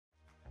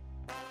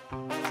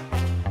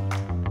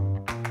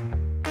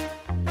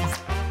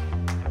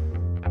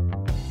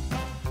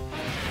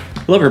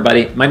Hello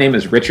everybody, my name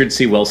is Richard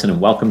C. Wilson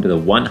and welcome to the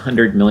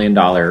 $100 million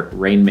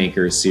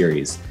Rainmaker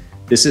series.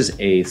 This is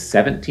a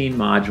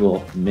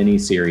 17-module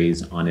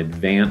mini-series on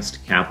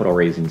advanced capital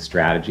raising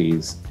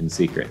strategies and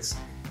secrets.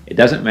 It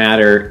doesn't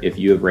matter if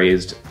you have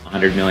raised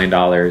 $100 million,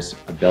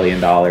 $1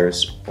 billion,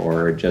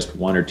 or just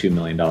 $1 or $2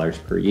 million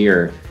per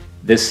year.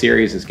 This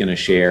series is going to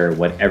share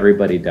what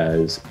everybody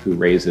does who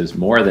raises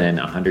more than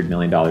 $100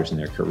 million in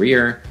their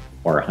career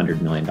or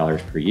 $100 million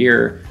per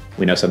year.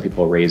 We know some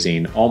people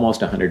raising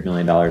almost $100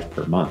 million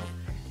per month.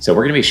 So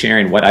we're going to be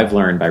sharing what I've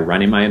learned by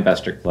running my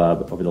investor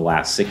club over the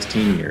last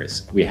 16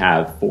 years. We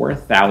have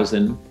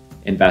 4,000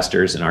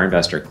 investors in our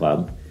investor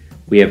club.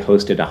 We have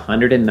hosted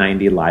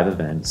 190 live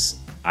events.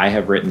 I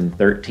have written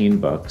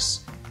 13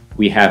 books.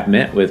 We have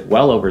met with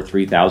well over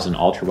 3,000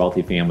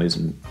 ultra-wealthy families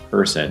in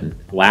person.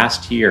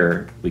 Last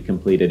year, we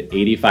completed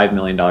 $85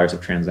 million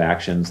of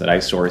transactions that I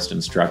sourced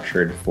and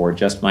structured for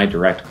just my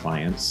direct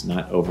clients,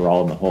 not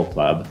overall in the whole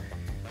club.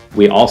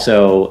 We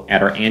also,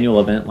 at our annual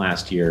event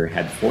last year,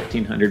 had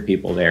 1,400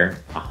 people there,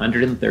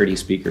 130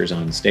 speakers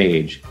on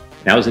stage.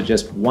 That was at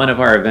just one of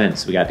our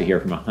events. We got to hear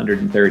from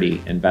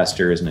 130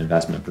 investors and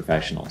investment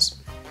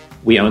professionals.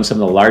 We own some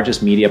of the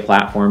largest media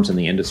platforms in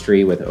the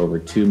industry with over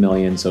 2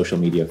 million social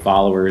media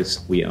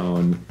followers. We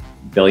own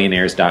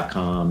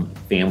billionaires.com,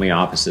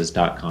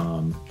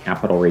 familyoffices.com,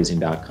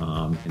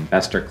 capitalraising.com,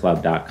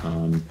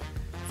 investorclub.com.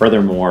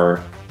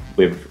 Furthermore,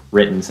 we've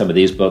written some of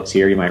these books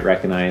here you might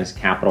recognize: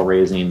 Capital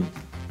Raising,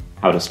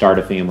 How to Start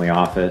a Family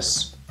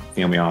Office.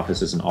 Family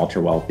Office is an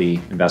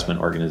ultra-wealthy investment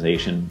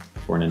organization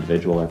for an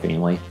individual or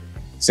family.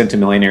 Sent to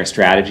Millionaire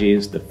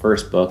Strategies, the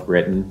first book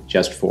written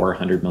just for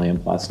 100 million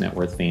plus net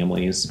worth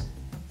families.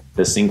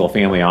 The Single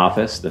Family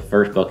Office, the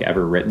first book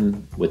ever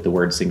written with the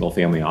word single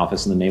family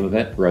office in the name of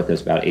it. Wrote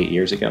this about 8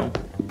 years ago.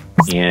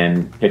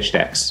 And Pitch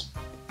Decks.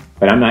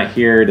 But I'm not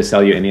here to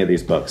sell you any of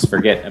these books.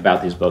 Forget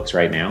about these books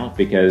right now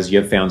because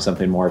you've found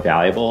something more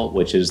valuable,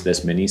 which is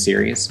this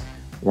mini-series.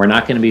 We're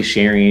not going to be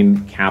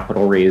sharing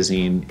capital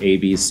raising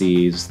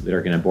ABCs that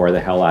are going to bore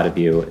the hell out of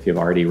you if you've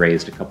already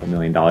raised a couple $1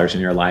 million in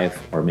your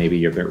life, or maybe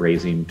you're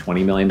raising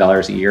 $20 million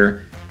a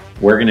year.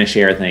 We're going to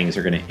share things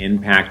that are going to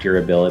impact your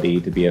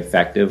ability to be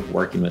effective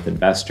working with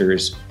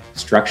investors,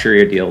 structure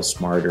your deals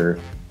smarter,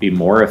 be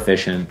more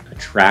efficient,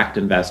 attract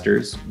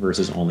investors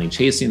versus only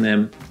chasing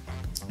them,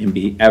 and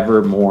be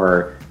ever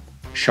more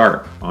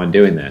sharp on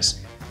doing this.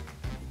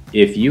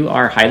 If you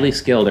are highly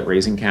skilled at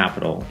raising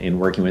capital and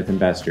working with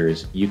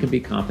investors, you can be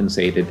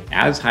compensated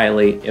as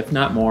highly, if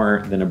not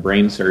more, than a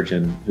brain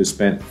surgeon who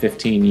spent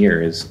 15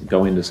 years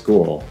going to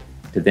school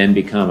to then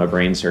become a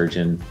brain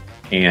surgeon,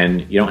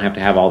 and you don't have to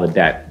have all the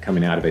debt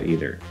coming out of it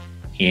either.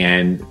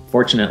 And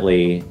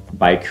fortunately,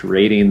 by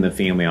creating the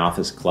Family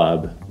Office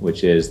Club,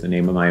 which is the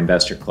name of my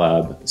investor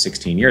club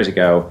 16 years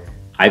ago,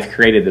 I've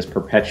created this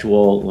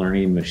perpetual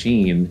learning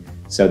machine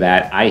so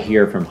that I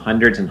hear from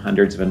hundreds and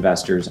hundreds of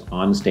investors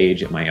on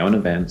stage at my own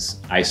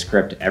events. I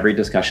script every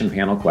discussion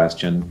panel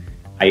question.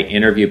 I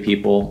interview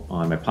people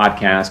on my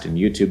podcast and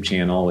YouTube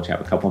channel, which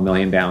have a couple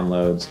million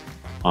downloads,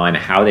 on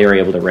how they were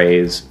able to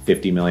raise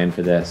 $50 million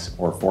for this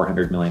or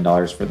 $400 million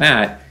for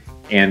that.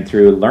 And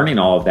through learning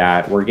all of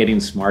that, we're getting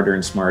smarter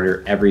and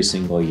smarter every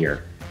single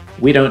year.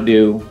 We don't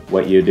do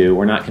what you do.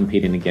 We're not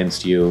competing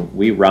against you.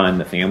 We run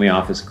the Family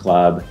Office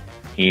Club.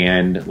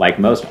 And like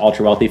most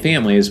ultra-wealthy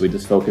families, we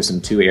just focus in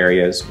two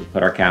areas. We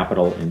put our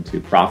capital into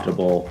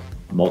profitable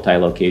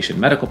multi-location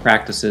medical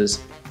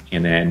practices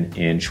and then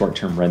in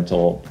short-term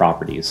rental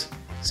properties.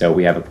 So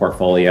we have a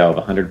portfolio of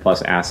 100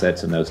 plus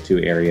assets in those two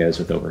areas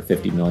with over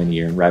 50 million a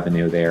year in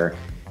revenue there.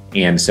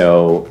 And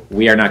so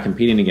we are not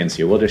competing against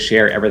you. We'll just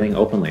share everything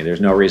openly.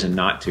 There's no reason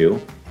not to.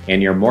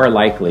 And you're more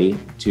likely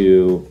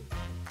to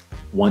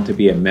want to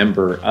be a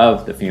member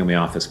of the Family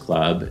Office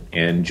Club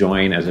and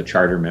join as a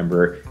charter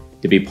member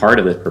to be part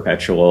of this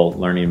perpetual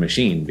learning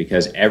machine,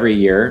 because every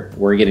year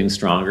we're getting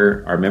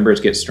stronger, our members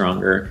get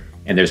stronger,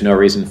 and there's no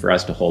reason for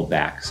us to hold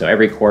back. So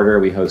every quarter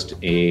we host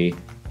a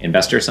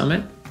investor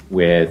summit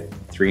with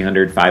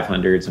 300,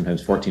 500,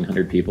 sometimes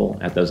 1,400 people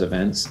at those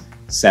events,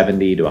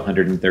 70 to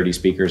 130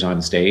 speakers on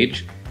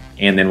stage.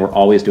 And then we're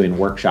always doing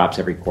workshops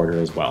every quarter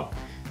as well.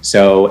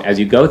 So as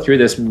you go through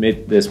this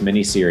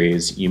mini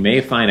series, you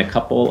may find a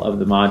couple of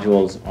the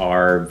modules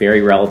are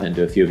very relevant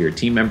to a few of your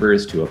team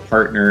members, to a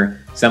partner,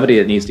 somebody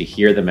that needs to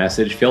hear the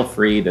message. Feel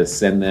free to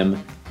send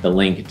them the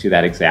link to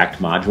that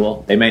exact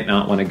module. They might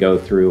not want to go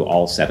through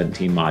all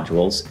 17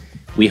 modules.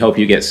 We hope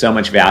you get so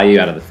much value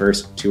out of the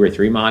first 2 or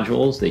 3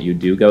 modules that you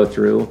do go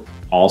through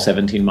all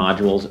 17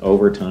 modules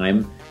over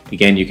time.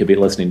 Again, you could be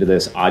listening to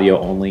this audio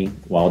only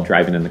while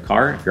driving in the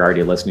car. If you're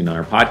already listening on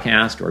our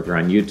podcast, or if you're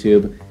on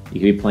YouTube, you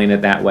can be playing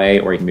it that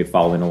way, or you can be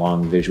following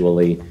along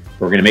visually.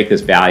 We're going to make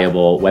this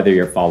valuable whether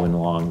you're following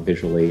along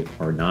visually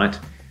or not.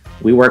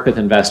 We work with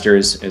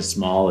investors as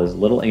small as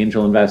little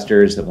angel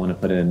investors that want to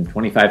put in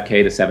 $25K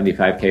to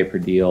 $75K per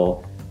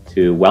deal,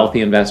 to wealthy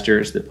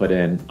investors that put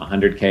in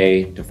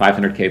 $100K to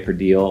 $500K per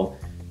deal,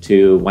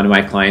 to one of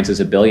my clients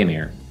is a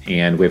billionaire,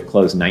 and we've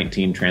closed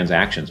 19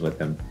 transactions with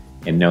them.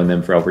 and known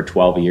them for over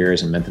 12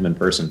 years and met them in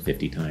person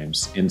 50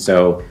 times. And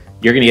so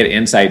you're going to get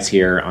insights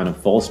here on a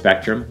full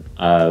spectrum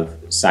of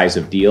size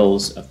of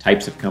deals, of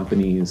types of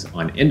companies,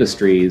 on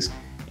industries,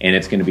 and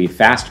it's going to be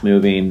fast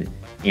moving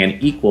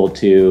and equal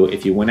to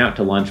if you went out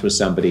to lunch with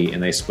somebody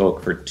and they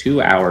spoke for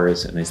 2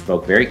 hours and they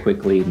spoke very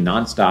quickly,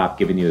 nonstop,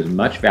 giving you as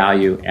much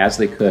value as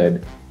they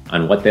could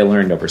on what they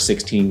learned over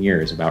 16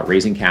 years about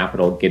raising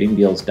capital, getting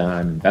deals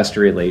done, investor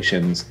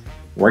relations,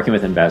 working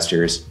with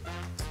investors.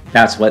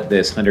 That's what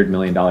this $100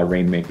 million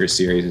Rainmaker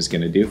series is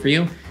going to do for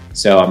you.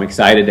 So I'm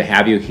excited to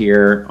have you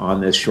here on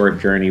this short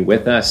journey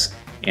with us.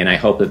 And I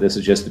hope that this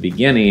is just the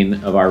beginning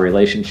of our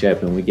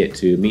relationship and we get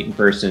to meet in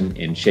person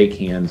and shake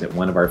hands at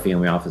one of our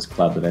Family Office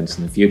Club events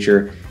in the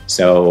future.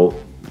 So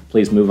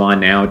please move on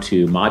now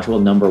to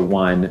module number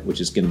 1, which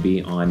is going to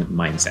be on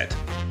mindset.